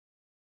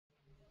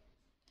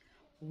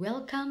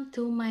Welcome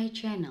to my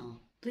channel.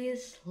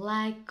 Please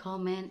like,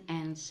 comment,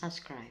 and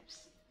subscribe.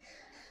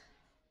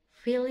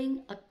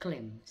 Filing a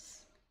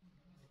claims.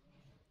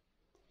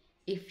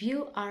 If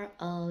you are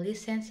a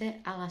licensed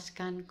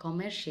Alaskan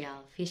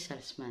commercial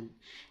fisherman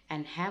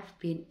and have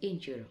been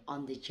injured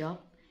on the job,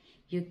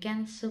 you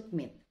can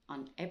submit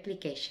an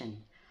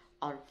application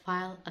or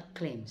file a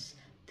claims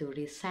to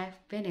receive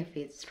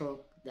benefits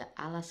through the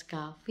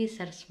Alaska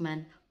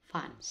Fisherman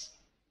Funds.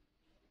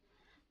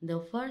 The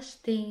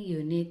first thing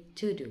you need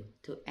to do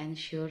to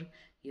ensure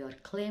your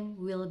claim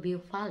will be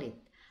valid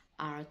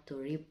are to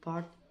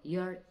report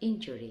your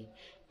injury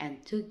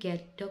and to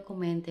get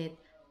documented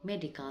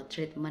medical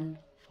treatment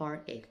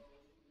for it.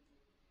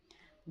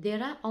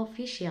 There are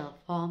official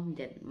forms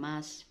that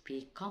must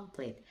be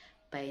completed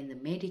by the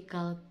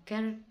medical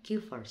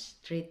caregivers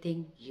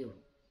treating you.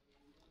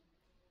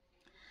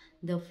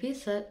 The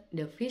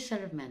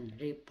fisherman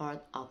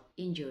report of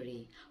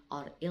injury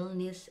or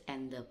illness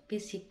and the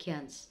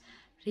physician's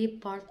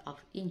report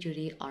of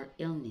injury or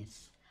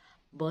illness.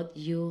 Both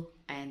you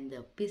and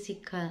the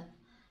physician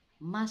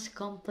must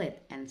complete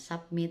and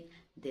submit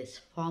this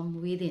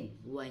form within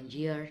 1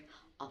 year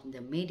of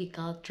the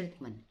medical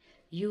treatment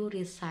you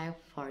receive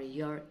for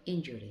your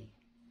injury.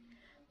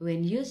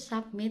 When you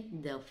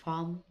submit the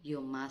form,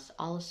 you must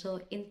also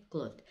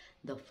include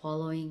the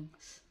following: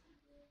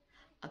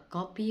 a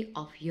copy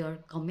of your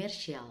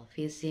commercial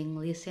fishing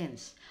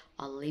license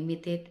or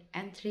limited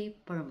entry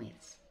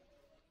permits,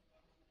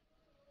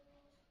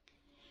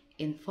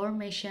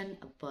 information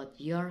about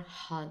your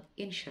health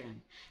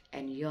insurance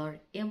and your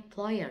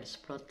employer's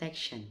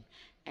protection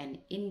and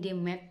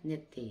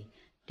indemnity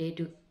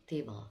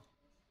deductible,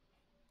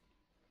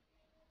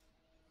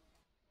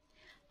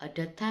 a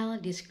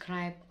detailed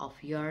description of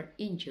your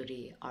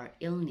injury or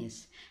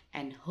illness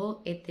and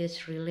how it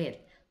is related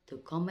to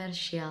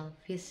commercial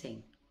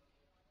fishing,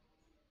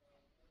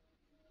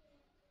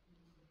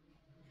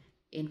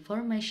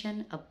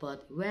 information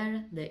about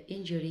where the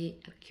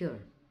injury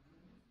occurred,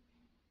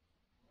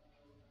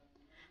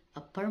 a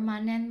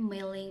permanent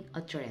mailing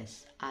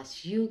address,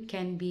 as you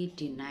can be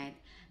denied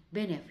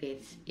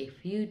benefits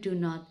if you do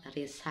not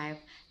receive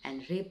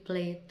and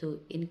reply to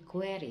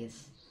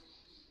inquiries.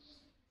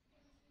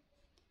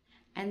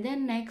 And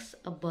then next,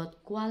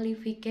 about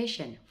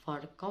qualification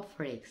for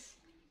coverage.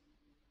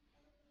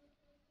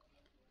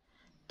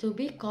 To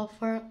be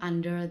covered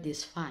under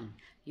this fund,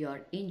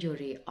 your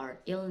injury or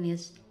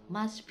illness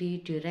must be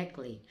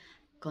directly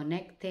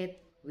connected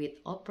with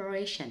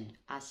operation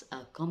as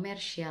a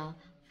commercial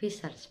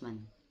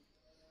fisherman.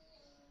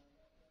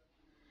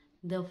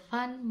 The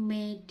fund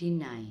may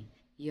deny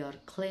your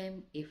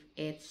claim if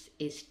it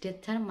is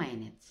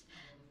determined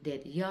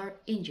that your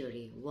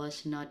injury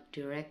was not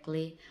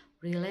directly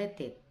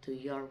related to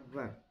your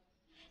work.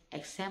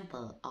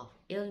 Examples of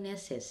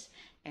illnesses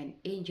and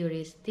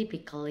injuries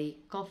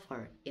typically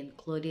covered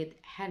included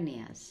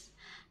hernias,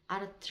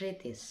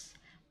 arthritis,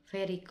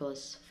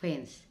 varicose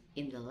veins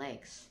in the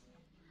legs,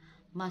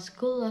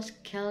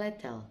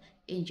 musculoskeletal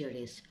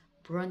injuries,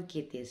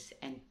 bronchitis,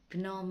 and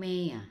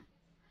pneumonia.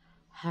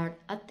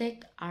 Heart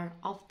attacks are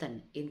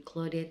often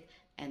included,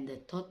 and the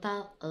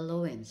total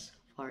allowance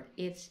for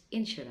each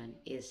insurance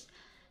is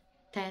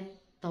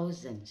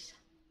 $10,000.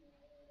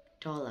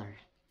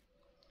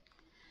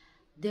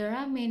 There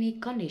are many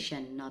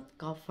conditions not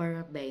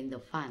covered by the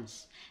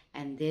funds,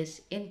 and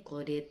these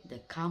included the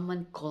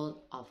common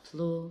cold or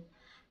flu,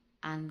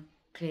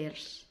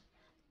 unclears,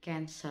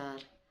 cancer,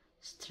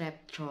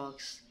 strep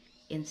throats,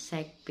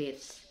 insect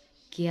bites,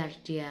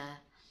 giardia,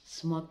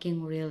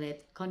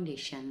 smoking-related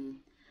condition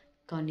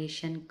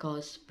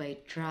caused by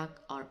drug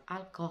or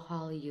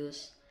alcohol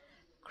use,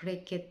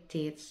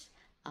 cricketitis,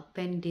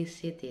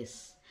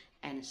 appendicitis,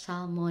 and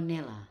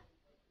salmonella.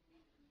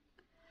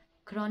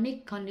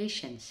 Chronic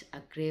conditions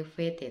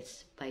aggravated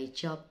by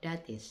job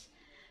duties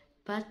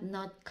but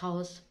not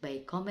caused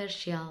by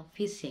commercial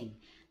fishing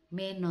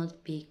may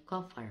not be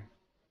covered.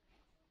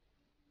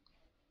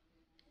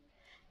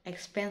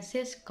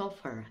 Expenses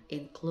covered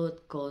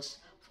include costs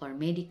for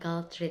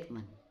medical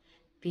treatment,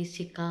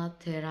 physical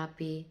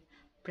therapy,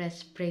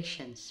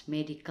 prescriptions,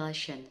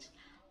 medications,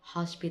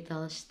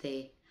 hospital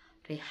stay,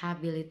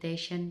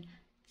 rehabilitation,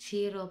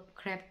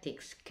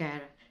 chiropractic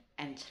care,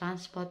 and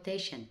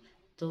transportation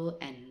to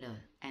and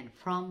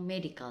from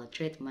medical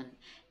treatment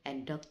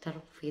and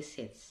doctor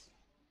visits.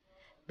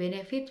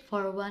 Benefits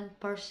for one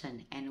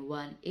person and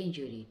one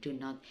injury do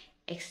not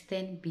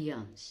extend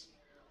beyond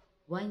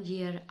 1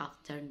 year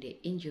after the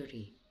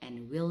injury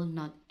and will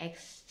not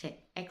exceed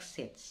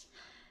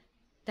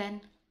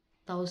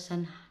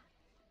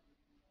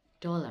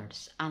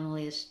 $10,000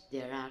 unless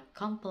there are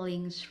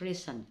compelling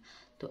reasons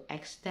to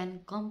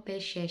extend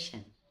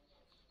compensation.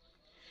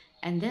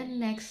 And then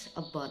next,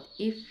 about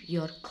if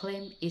your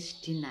claim is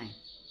denied.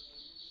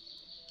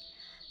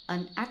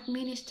 An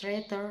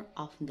administrator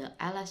of the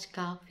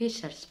Alaska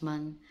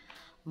Fisherman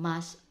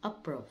must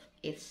approve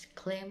its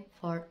claim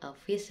for a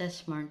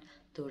fisherman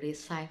to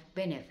receive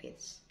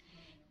benefits.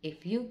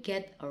 If you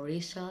get a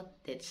result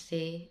that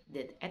says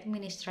that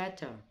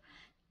administrator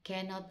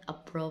cannot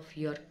approve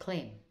your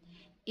claim.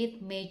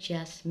 It may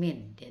just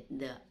mean that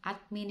the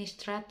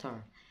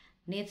administrator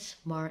needs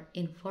more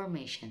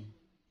information.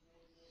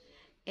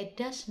 It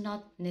does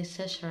not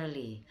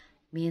necessarily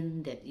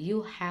mean that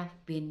you have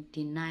been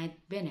denied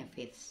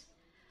benefits.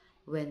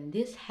 When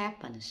this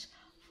happens,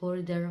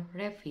 further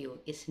review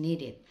is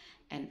needed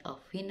and a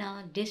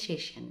final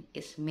decision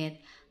is made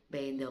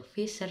by the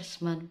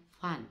Fishermen's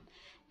Fund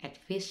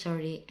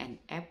Advisory and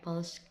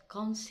Appellate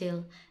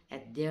Council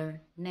at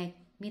their next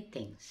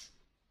meetings.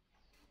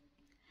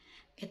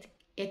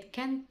 It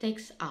can take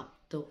up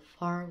to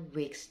 4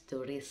 weeks to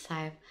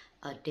receive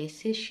a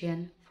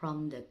decision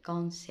from the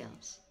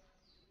councils.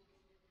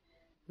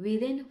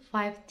 Within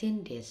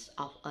 15 days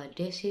of a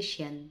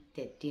decision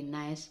that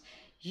denies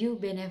you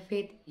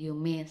benefit, you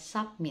may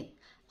submit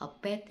a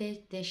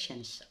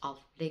petition of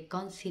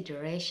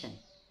reconsideration.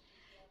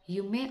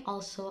 You may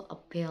also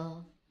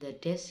appeal the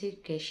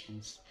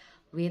decisions,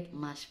 which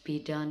must be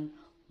done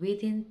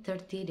within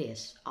 30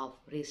 days of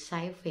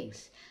receiving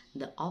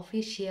the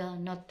official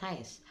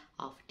notice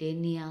of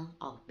denial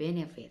of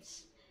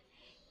benefits.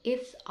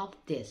 Each of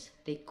these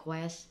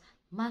requests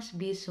must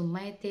be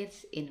submitted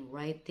in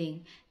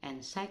writing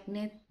and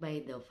signed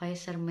by the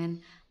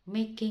fisherman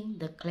making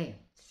the claims.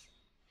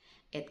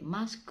 It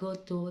must go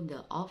to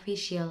the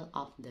official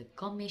of the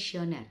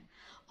Commissioner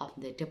of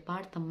the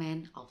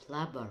Department of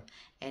Labor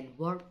and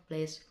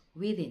Workplace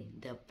within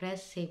the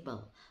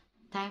prescribed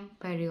time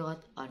period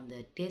on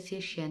the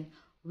decision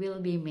will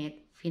be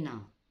made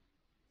final.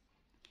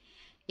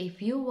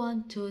 If you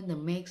want to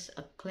make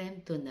a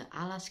claim to the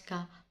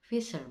Alaska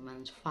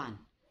Fishermen's Fund,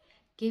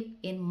 keep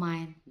in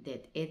mind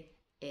that it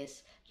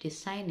is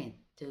designed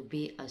to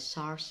be a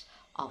source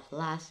of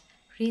last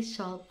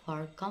resort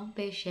for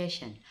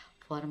compensation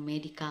for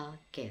medical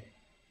care.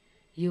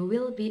 You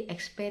will be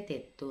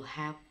expected to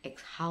have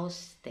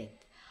exhausted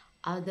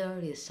other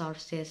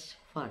resources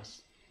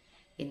first,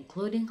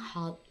 including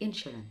health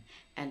insurance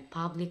and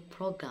public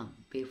programs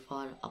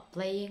before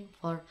applying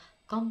for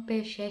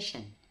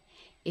compensation.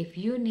 If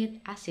you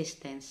need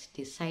assistance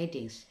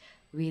deciding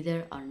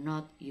whether or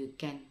not you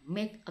can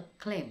make a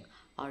claim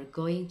or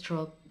going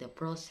through the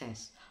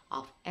process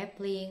of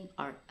applying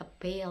or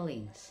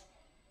appealing.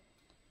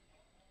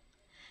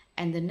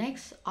 And the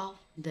next of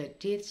the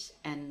deeds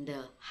and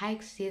the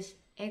hexes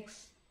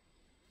X.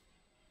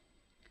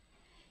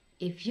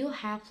 If you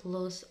have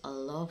lost a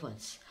loved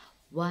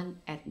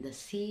one at the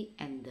sea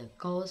and the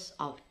cause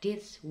of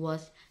this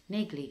was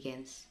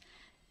negligence,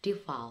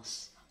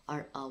 default,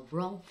 or a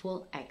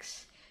wrongful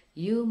act,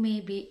 you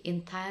may be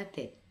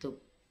entitled to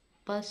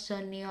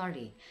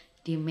pecuniary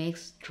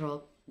damages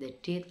through the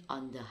deed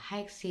on the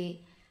Hexes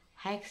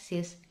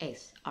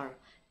Act or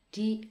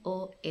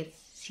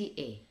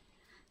DOHCA.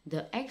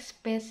 The Act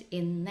passed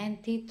in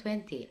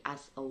 1920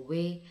 as a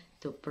way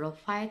to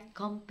provide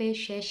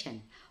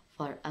compensation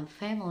for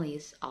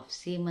families of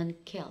seamen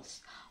killed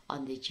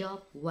on the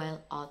job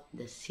while out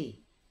the sea.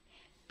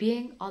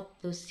 Being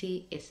out to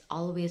sea is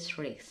always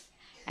risk,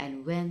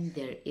 and when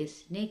there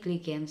is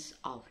negligence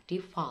or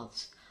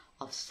defaults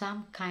of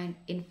some kind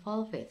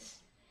involved,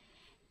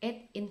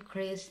 it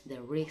increases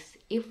the risk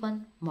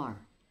even more.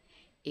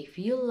 If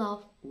you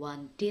love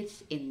one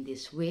deeds in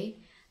this way,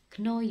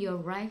 know your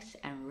rights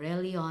and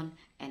rely on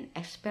an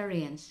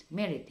experienced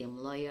maritime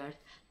lawyer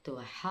to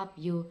help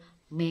you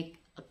make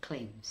a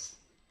claims.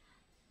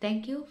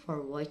 Thank you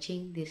for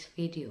watching this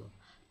video.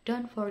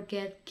 Don't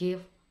forget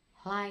give,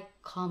 like,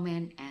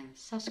 comment, and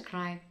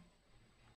subscribe.